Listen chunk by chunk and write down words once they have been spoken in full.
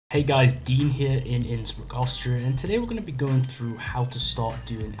Hey guys, Dean here in Innsbruck, Austria, and today we're going to be going through how to start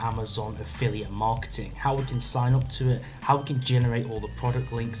doing Amazon affiliate marketing, how we can sign up to it, how we can generate all the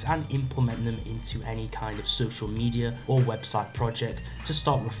product links and implement them into any kind of social media or website project to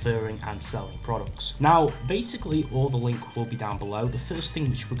start referring and selling products. Now, basically all the link will be down below. The first thing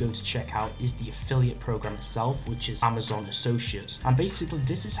which we're going to check out is the affiliate program itself, which is Amazon Associates, and basically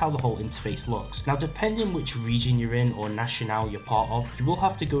this is how the whole interface looks. Now, depending which region you're in or national you're part of, you will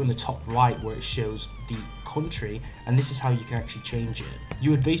have to go in the top right where it shows the country, and this is how you can actually change it.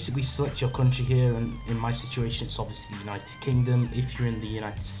 You would basically select your country here, and in my situation it's obviously the United Kingdom. If you're in the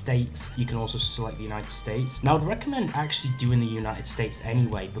United States, you can also select the United States. Now, I'd recommend actually doing the United States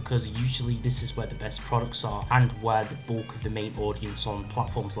anyway, because usually this is where the best products are and where the bulk of the main audience on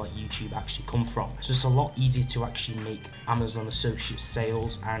platforms like YouTube actually come from. So it's a lot easier to actually make Amazon Associates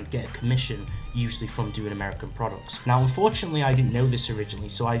sales and get a commission usually from doing American products. Now, unfortunately I didn't know this originally,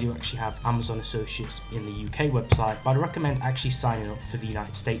 so I do actually have Amazon Associates in the UK website, but I'd recommend actually signing up for the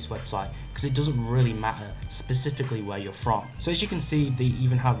United States website because it doesn't really matter specifically where you're from. So as you can see, they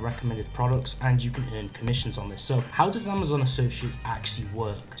even have recommended products and you can earn commissions on this. So how does Amazon Associates actually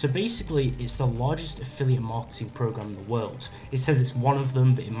work? So basically it's the largest affiliate marketing program in the world. It says it's one of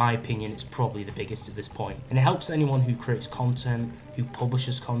them, but in my opinion it's probably the biggest at this point. And it helps anyone who creates content, who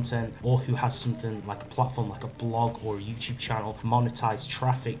publishes content, or who has something like a platform like a blog or a YouTube channel monetize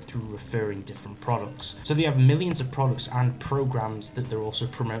traffic through referring different products. So they have millions of products and programs that they're also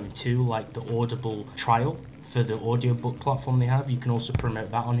promoting too, like the Audible trial for the audiobook platform they have. You can also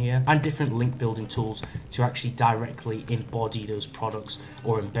promote that on here, and different link building tools to actually directly embody those products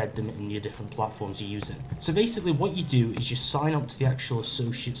or embed them in your different platforms you're using. So basically what you do is you sign up to the actual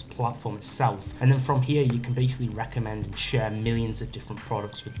Associates platform itself, and then from here you can basically recommend and share millions of different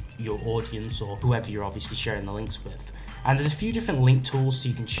products with your audience or whoever you're obviously sharing the links with. And there's a few different link tools so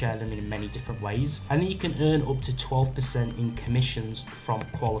you can share them in many different ways, and then you can earn up to 12% in commissions from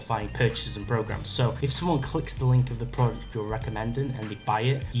qualifying purchases and programs. So if someone clicks the link of the product you're recommending and they buy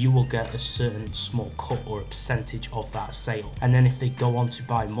it, you will get a certain small cut or a percentage of that sale. And then if they go on to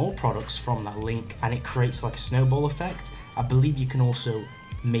buy more products from that link and it creates like a snowball effect, I believe you can also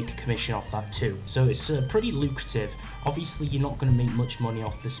make a commission off that too. So it's pretty lucrative. Obviously you're not going to make much money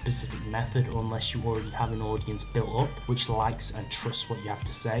off this specific method unless you already have an audience built up which likes and trusts what you have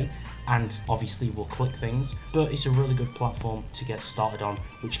to say and obviously will click things, but it's a really good platform to get started on,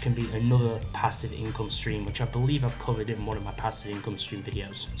 which can be another passive income stream, which I believe I've covered in one of my passive income stream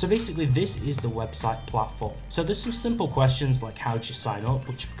videos. So basically this is the website platform. So there's some simple questions like how do you sign up,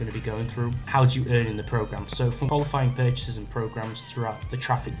 which we're going to be going through, how do you earn in the program. So from qualifying purchases and programs throughout the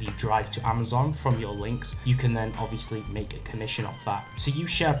traffic that you drive to Amazon from your links, you can then obviously make a commission off that. So you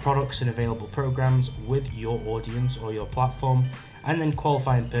share products and available programs with your audience or your platform, and then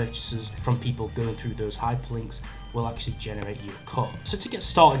qualifying purchases from people going through those hyperlinks will actually generate you a cut. So to get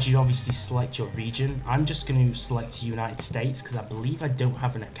started, you obviously select your region. I'm just going to select United States because I believe I don't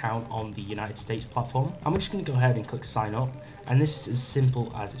have an account on the United States platform. I'm just going to go ahead and click sign up, and this is as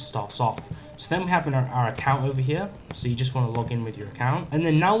simple as it starts off. So then we have our account over here, so you just want to log in with your account, and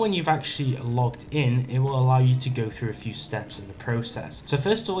then now when you've actually logged in, it will allow you to go through a few steps in the process. So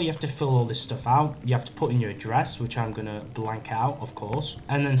first of all, you have to fill all this stuff out. You have to put in your address, which I'm going to blank out of course,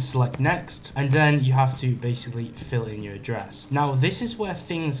 and then select next, and then you have to basically fill in your address. Now this is where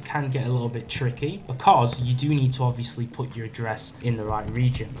things can get a little bit tricky because you do need to obviously put your address in the right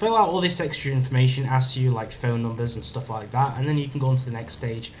region. Fill out all this extra information, asks you like phone numbers and stuff like that, and then you can go on to the next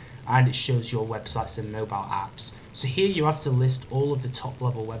stage and it shows your websites and mobile apps. So here you have to list all of the top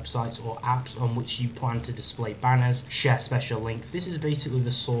level websites or apps on which you plan to display banners, share special links. This is basically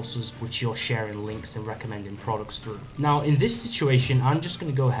the sources which you're sharing links and recommending products through. Now in this situation, I'm just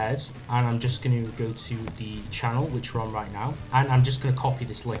going to go ahead and I'm just going to go to the channel which we're on right now, and I'm just going to copy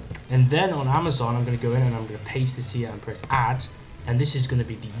this link. And then on Amazon, I'm going to go in and I'm going to paste this here and press add. And this is going to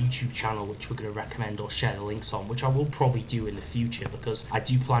be the YouTube channel which we're going to recommend or share the links on, which I will probably do in the future because I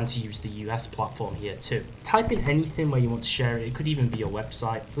do plan to use the US platform here too. Type in anything where you want to share it. It could even be your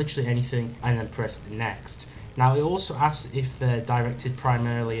website, literally anything, and then press next. Now it also asks if they're directed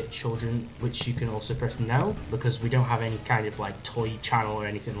primarily at children, which you can also press no because we don't have any kind of like toy channel or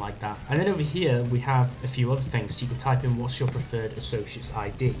anything like that. And then over here we have a few other things. So you can type in what's your preferred associate's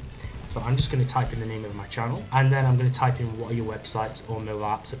ID. So I'm just going to type in the name of my channel, and then I'm going to type in what are your websites or mobile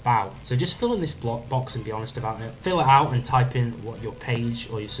apps about. So just fill in this block box and be honest about it. Fill it out and type in what your page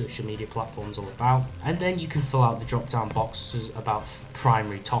or your social media platform is all about. And then you can fill out the drop down boxes about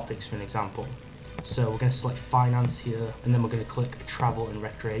primary topics, for an example. So we're going to select finance here, and then we're going to click travel and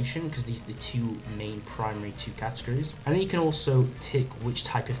recreation, because these are the two main primary categories. And then you can also tick which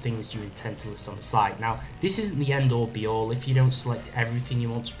type of things you intend to list on the site. Now, this isn't the end all be all. If you don't select everything you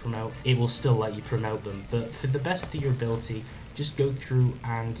want to promote, it will still let you promote them. But for the best of your ability, just go through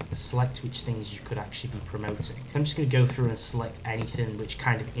and select which things you could actually be promoting. I'm just going to go through and select anything which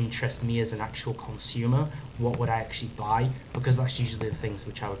kind of interests me as an actual consumer. What would I actually buy? Because that's usually the things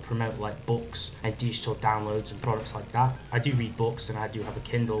which I would promote, like books and digital downloads and products like that. I do read books and I do have a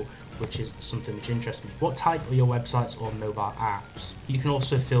Kindle, which is something which interests me. What type are your websites or mobile apps? You can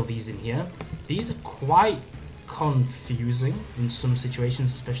also fill these in here. These are quite confusing in some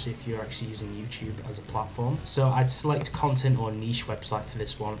situations, especially if you're actually using YouTube as a platform. So I'd select content or niche website for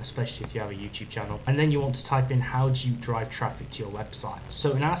this one, especially if you have a YouTube channel. And then you want to type in, how do you drive traffic to your website?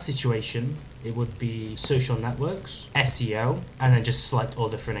 So in our situation, it would be social networks, SEO, and then just select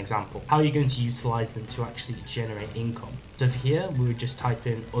other for an example. How are you going to utilize them to actually generate income? So for here, we would just type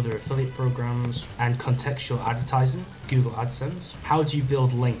in other affiliate programs and contextual advertising, Google AdSense. How do you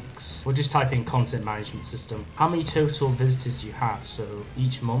build links? We'll just type in content management system. How many total visitors do you have? So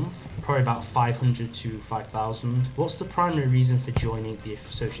each month, probably about 500 to 5,000. What's the primary reason for joining the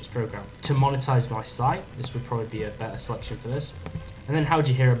associates program? To monetize my site. This would probably be a better selection for this. And then how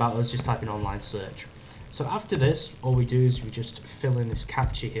do you hear about us? Just type in online search. So after this, all we do is we just fill in this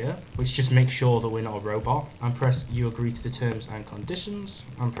captcha here, which just makes sure that we're not a robot, and press you agree to the terms and conditions,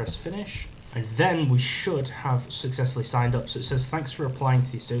 and press finish. And then we should have successfully signed up. So it says, thanks for applying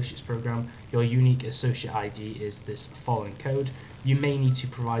to the associates program. Your unique associate ID is this following code. You may need to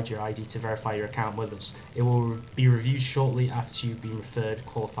provide your ID to verify your account with us. It will be reviewed shortly after you've been referred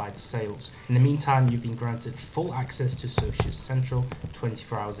qualified sales. In the meantime, you've been granted full access to Associates Central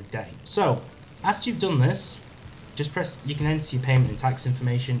 24 hours a day. So after you've done this, just press, you can enter your payment and tax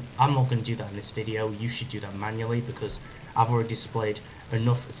information. I'm not going to do that in this video. You should do that manually because I've already displayed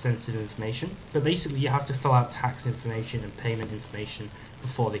enough sensitive information. But basically you have to fill out tax information and payment information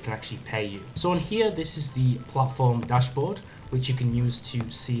before they can actually pay you. So on here, this is the platform dashboard, which you can use to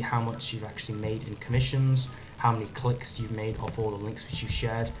see how much you've actually made in commissions, how many clicks you've made off all the links which you've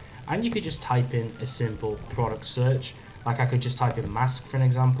shared. And you could just type in a simple product search. Like I could just type in mask for an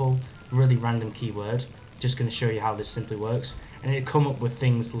example, really random keyword. Just going to show you how this simply works. And it'd come up with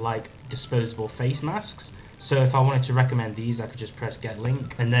things like disposable face masks. So if I wanted to recommend these, I could just press get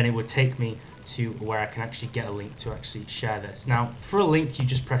link, and then it would take me to where I can actually get a link to actually share this. Now, for a link, you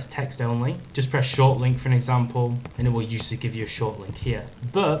just press text only. Just press short link for an example, and it will usually give you a short link here.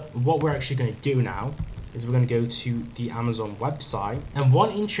 But what we're actually going to do now is we're going to go to the Amazon website. And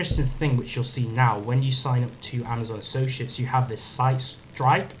one interesting thing which you'll see now, when you sign up to Amazon Associates, you have this site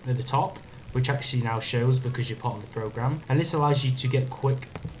stripe at the top, which actually now shows because you're part of the program. And this allows you to get quick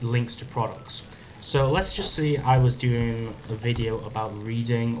links to products. So let's just say I was doing a video about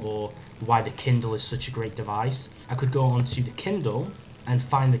reading or why the Kindle is such a great device. I could go onto the Kindle and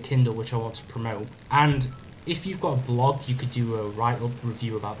find the Kindle which I want to promote. And if you've got a blog, you could do a write-up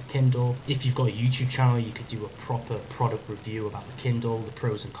review about the Kindle. If you've got a YouTube channel, you could do a proper product review about the Kindle, the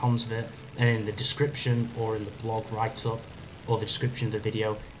pros and cons of it. And in the description or in the blog write-up or the description of the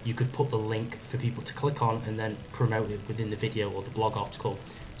video, you could put the link for people to click on and then promote it within the video or the blog article,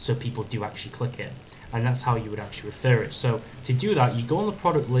 so people do actually click it. And that's how you would actually refer it. So to do that, you go on the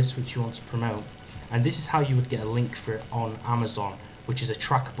product list which you want to promote, and this is how you would get a link for it on Amazon, which is a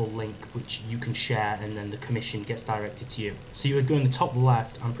trackable link which you can share, and then the commission gets directed to you. So you would go in the top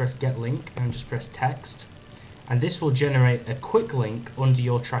left and press get link and just press text, and this will generate a quick link under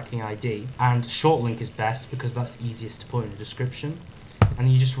your tracking ID, and short link is best because that's easiest to put in the description. And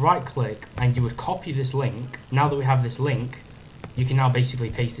you just right click and you would copy this link. Now that we have this link, you can now basically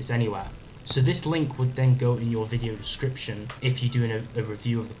paste this anywhere. So this link would then go in your video description if you're doing a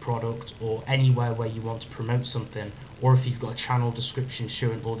review of the product, or anywhere where you want to promote something, or if you've got a channel description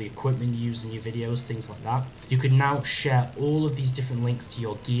showing all the equipment you use in your videos, things like that. You could now share all of these different links to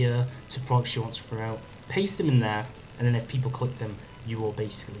your gear, to products you want to promote, paste them in there, and then if people click them, you will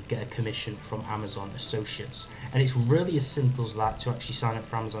basically get a commission from Amazon Associates. And it's really as simple as that to actually sign up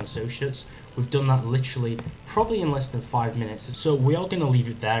for Amazon Associates. We've done that literally probably in less than 5 minutes. So we are going to leave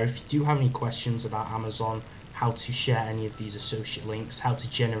it there. If you do have any questions about Amazon, how to share any of these associate links, how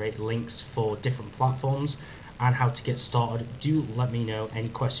to generate links for different platforms, and how to get started, do let me know any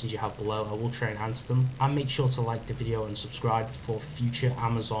questions you have below. I will try and answer them. And make sure to like the video and subscribe for future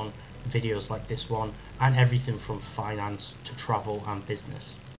Amazon videos like this one, and everything from finance to travel and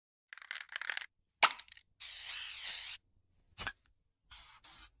business.